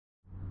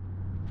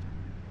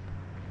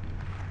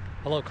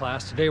Hello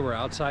class, today we're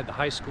outside the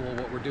high school.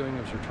 What we're doing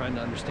is we're trying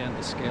to understand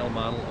the scale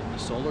model of the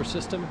solar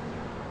system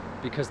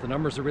because the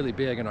numbers are really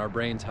big and our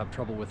brains have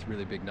trouble with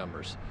really big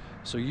numbers.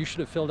 So you should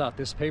have filled out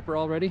this paper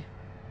already.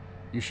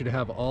 You should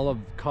have all of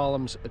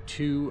columns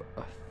 2,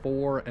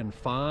 4, and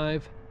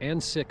 5,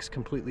 and 6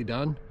 completely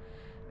done.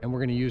 And we're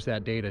going to use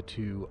that data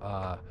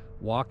to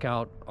walk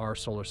out our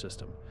solar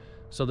system.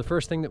 So the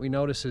first thing that we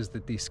notice is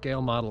that the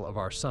scale model of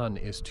our sun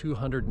is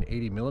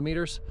 280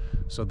 millimeters.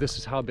 So this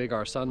is how big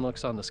our sun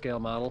looks on the scale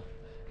model.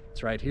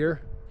 It's right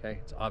here, okay?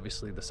 It's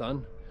obviously the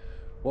sun.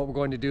 What we're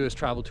going to do is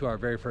travel to our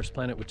very first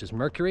planet, which is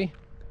Mercury.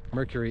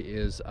 Mercury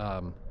is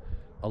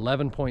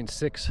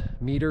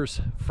 11.6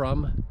 meters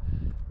from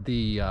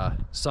the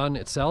sun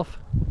itself.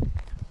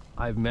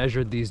 I've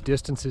measured these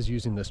distances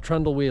using this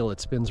trundle wheel.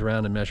 It spins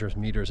around and measures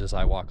meters as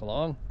I walk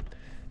along.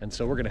 And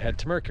so we're gonna head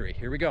to Mercury.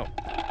 Here we go.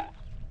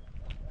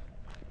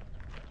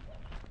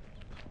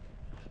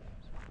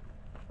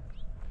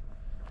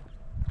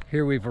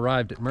 Here we've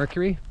arrived at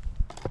Mercury.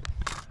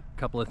 A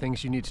couple of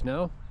things you need to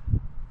know.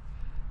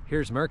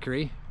 Here's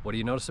Mercury. What do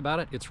you notice about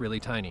it? It's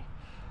really tiny.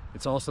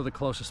 It's also the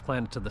closest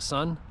planet to the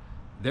sun.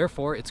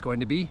 Therefore, it's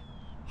going to be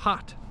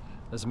hot.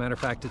 As a matter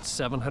of fact, it's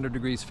 700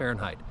 degrees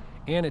Fahrenheit.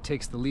 And it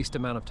takes the least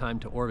amount of time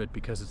to orbit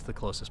because it's the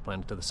closest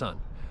planet to the sun.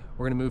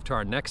 We're gonna move to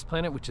our next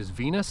planet, which is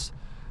Venus.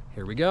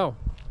 Here we go.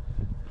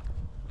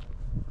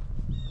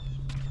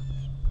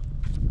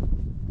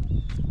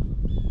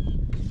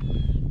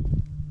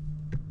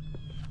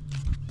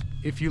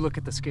 If you look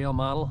at the scale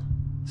model,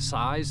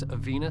 size of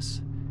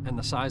Venus and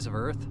the size of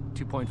Earth,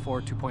 2.4,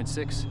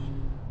 2.6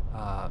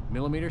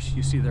 millimeters,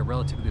 you see they're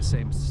relatively the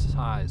same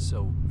size.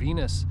 So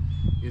Venus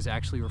is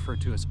actually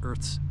referred to as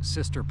Earth's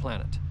sister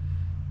planet.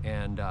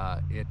 And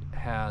it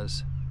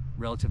has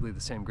relatively the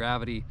same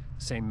gravity,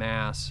 same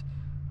mass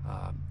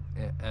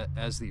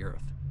as the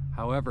Earth.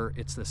 However,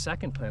 it's the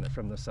second planet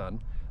from the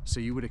sun,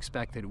 so you would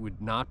expect that it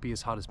would not be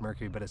as hot as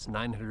Mercury, but it's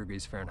 900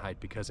 degrees Fahrenheit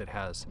because it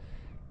has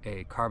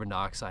a carbon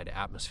dioxide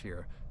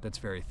atmosphere that's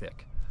very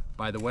thick.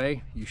 By the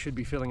way, you should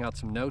be filling out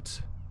some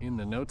notes in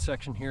the notes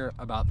section here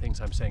about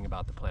things I'm saying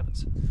about the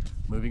planets.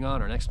 Moving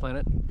on, our next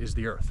planet is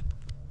the Earth.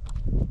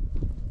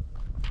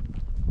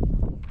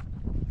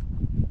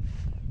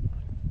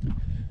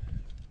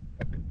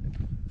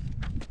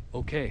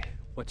 Okay,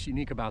 what's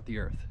unique about the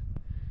Earth?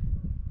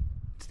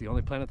 It's the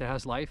only planet that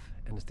has life,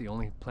 and it's the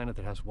only planet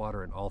that has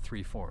water in all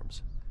 3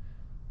 forms.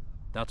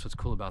 That's what's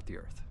cool about the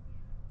Earth.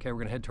 Okay,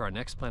 we're gonna head to our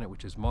next planet,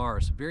 which is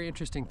Mars. Very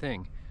interesting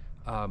thing.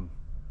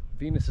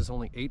 Venus is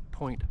only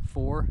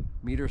 8.4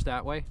 meters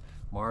that way.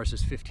 Mars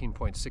is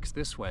 15.6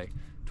 this way,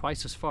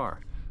 twice as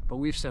far. But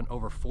we've sent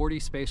over 40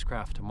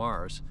 spacecraft to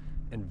Mars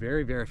and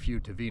very, very few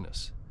to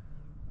Venus.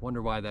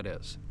 Wonder why that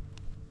is.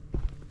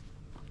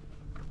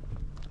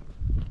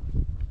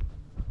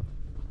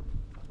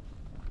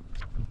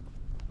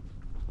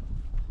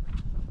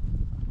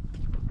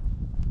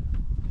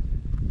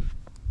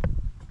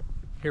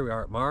 Here we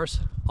are at Mars,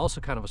 also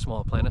kind of a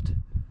small planet.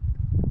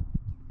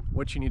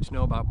 What you need to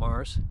know about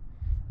Mars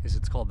is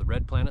it's called the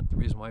red planet. The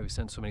reason why we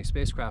sent so many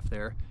spacecraft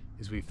there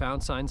is we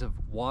found signs of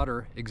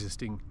water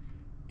existing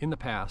in the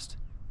past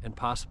and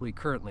possibly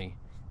currently.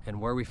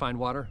 And where we find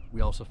water, we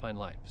also find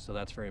life. So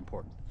that's very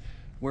important.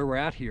 Where we're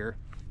at here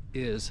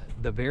is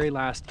the very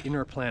last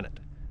inner planet.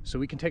 So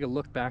we can take a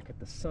look back at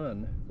the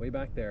sun, way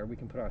back there. We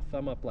can put our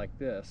thumb up like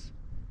this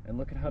and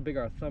look at how big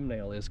our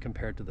thumbnail is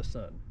compared to the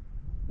sun.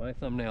 My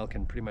thumbnail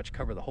can pretty much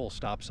cover the whole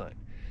stop sign.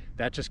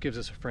 That just gives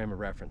us a frame of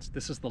reference.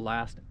 This is the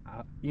last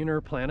inner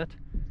planet.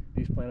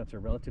 These planets are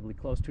relatively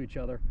close to each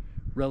other,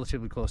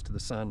 relatively close to the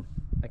sun.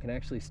 I can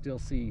actually still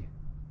see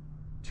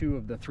 2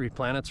 of the 3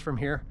 planets from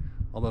here,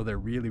 although they're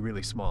really,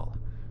 really small.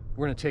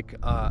 We're gonna take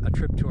a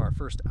trip to our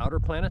first outer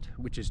planet,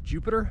 which is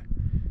Jupiter.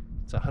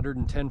 It's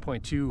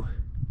 110.2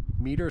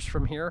 meters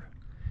from here.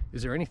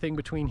 Is there anything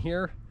between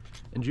here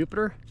and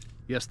Jupiter?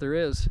 Yes, there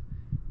is.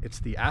 It's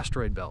the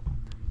asteroid belt.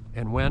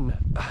 And when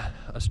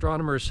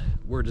astronomers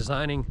were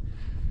designing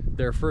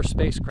their first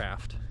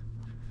spacecraft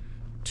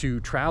to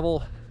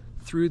travel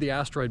through the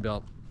asteroid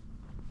belt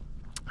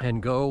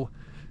and go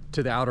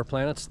to the outer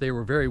planets, they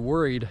were very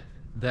worried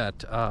that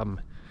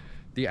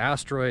the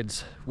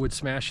asteroids would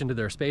smash into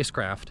their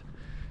spacecraft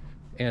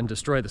and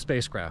destroy the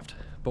spacecraft.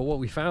 But what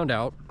we found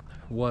out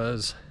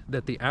was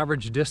that the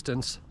average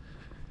distance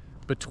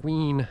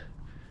between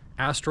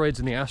asteroids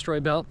in the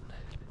asteroid belt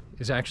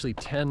is actually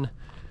 10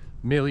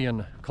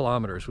 million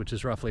kilometers, which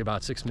is roughly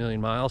about 6 million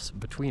miles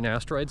between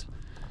asteroids.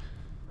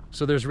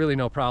 So there's really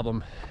no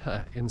problem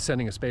in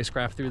sending a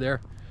spacecraft through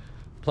there.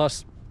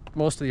 Plus,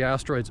 most of the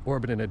asteroids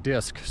orbit in a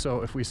disk,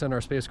 so if we send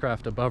our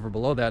spacecraft above or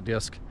below that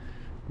disk,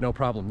 no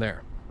problem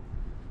there.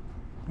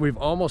 We've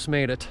almost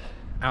made it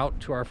out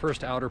to our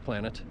first outer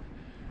planet,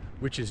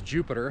 which is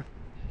Jupiter.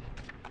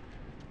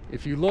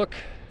 If you look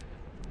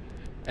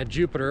at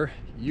Jupiter,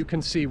 you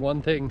can see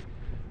one thing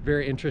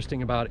very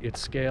interesting about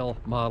its scale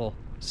model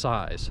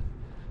size.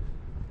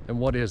 And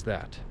what is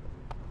that?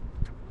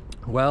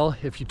 Well,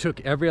 if you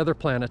took every other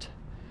planet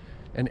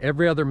and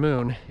every other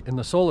moon in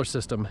the solar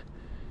system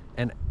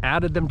and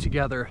added them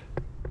together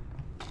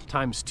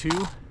times 2,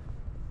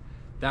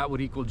 that would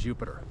equal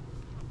Jupiter.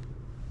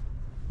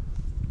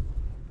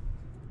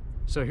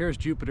 So here's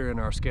Jupiter in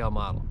our scale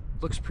model.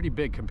 Looks pretty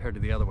big compared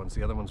to the other ones.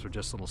 The other ones were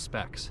just little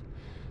specks.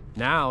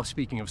 Now,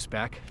 speaking of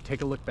speck,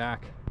 take a look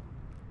back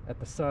at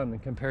the sun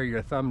and compare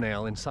your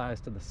thumbnail in size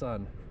to the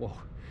sun. Whoa,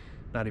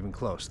 not even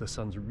close. The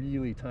sun's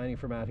really tiny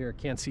from out here.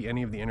 Can't see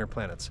any of the inner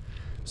planets.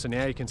 So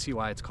now you can see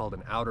why it's called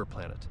an outer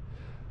planet.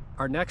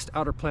 Our next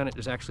outer planet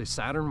is actually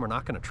Saturn. We're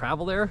not going to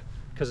travel there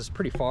because it's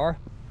pretty far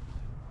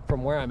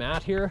from where I'm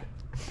at here.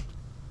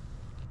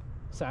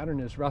 Saturn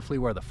is roughly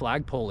where the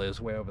flagpole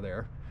is, way over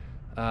there.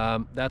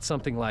 That's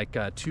something like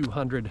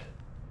 200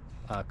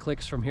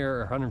 clicks from here, or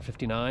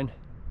 159,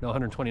 no,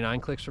 129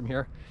 clicks from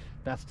here.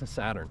 That's to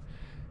Saturn.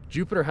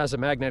 Jupiter has a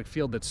magnetic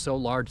field that's so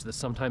large that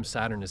sometimes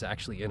Saturn is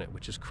actually in it,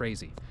 which is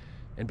crazy.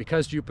 And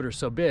because Jupiter is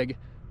so big,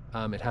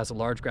 it has a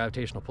large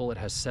gravitational pull. It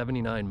has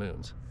 79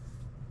 moons.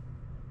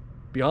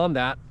 Beyond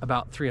that,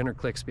 about 300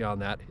 clicks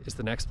beyond that is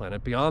the next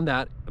planet. Beyond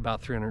that,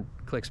 about 300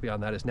 clicks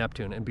beyond that is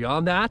Neptune. And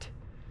beyond that,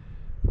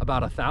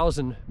 about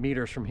 1,000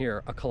 meters from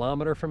here, a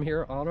kilometer from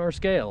here on our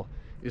scale,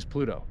 is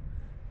Pluto.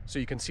 So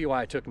you can see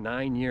why it took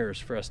 9 years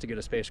for us to get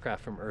a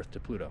spacecraft from Earth to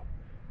Pluto.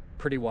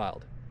 Pretty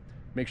wild.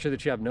 Make sure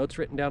that you have notes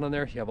written down on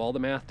there, you have all the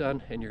math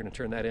done, and you're going to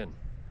turn that in.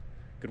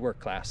 Good work,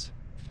 class.